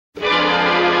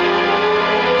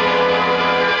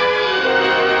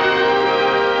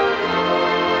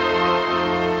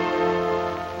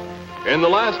In the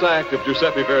last act of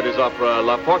Giuseppe Verdi's opera,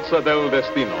 La Forza del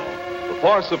Destino, the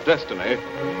force of destiny,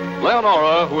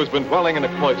 Leonora, who has been dwelling in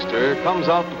a cloister, comes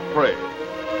out to pray.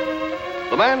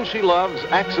 The man she loves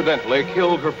accidentally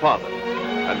killed her father,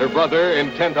 and her brother,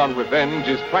 intent on revenge,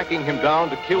 is tracking him down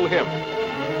to kill him.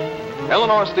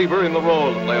 Eleanor Steber, in the role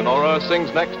of Leonora,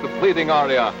 sings next the pleading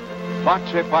aria,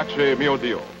 Pace, pace, mio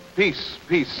Dio. Peace,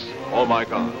 peace, oh my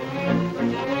God.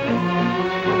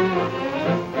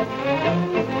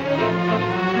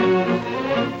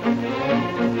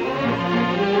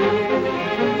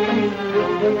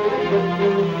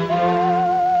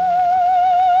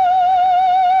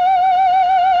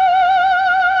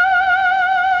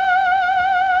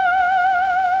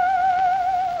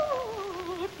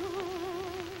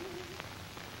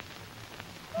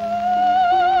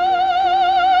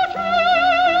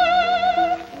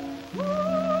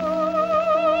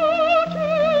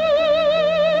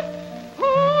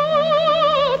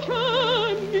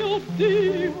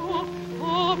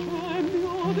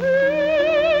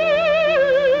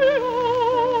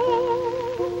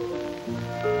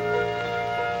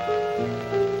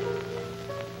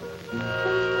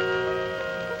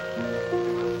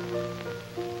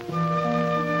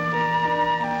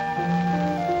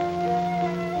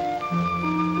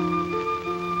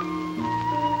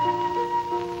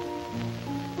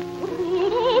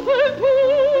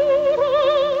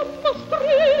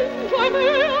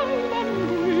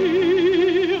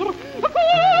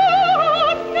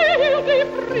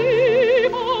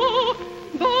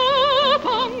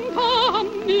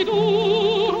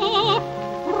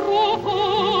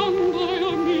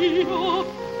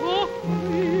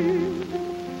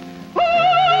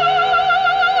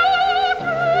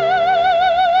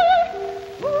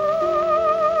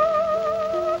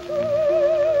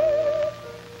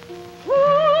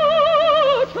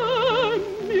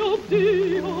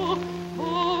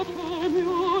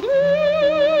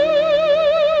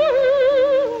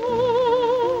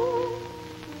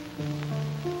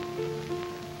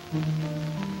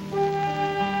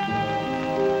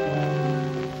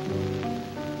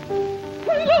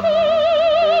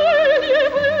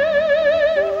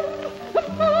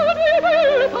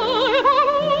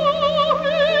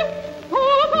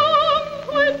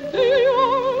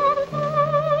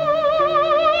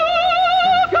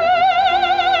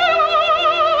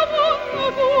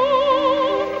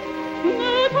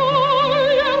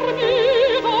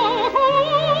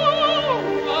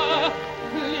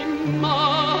 Ma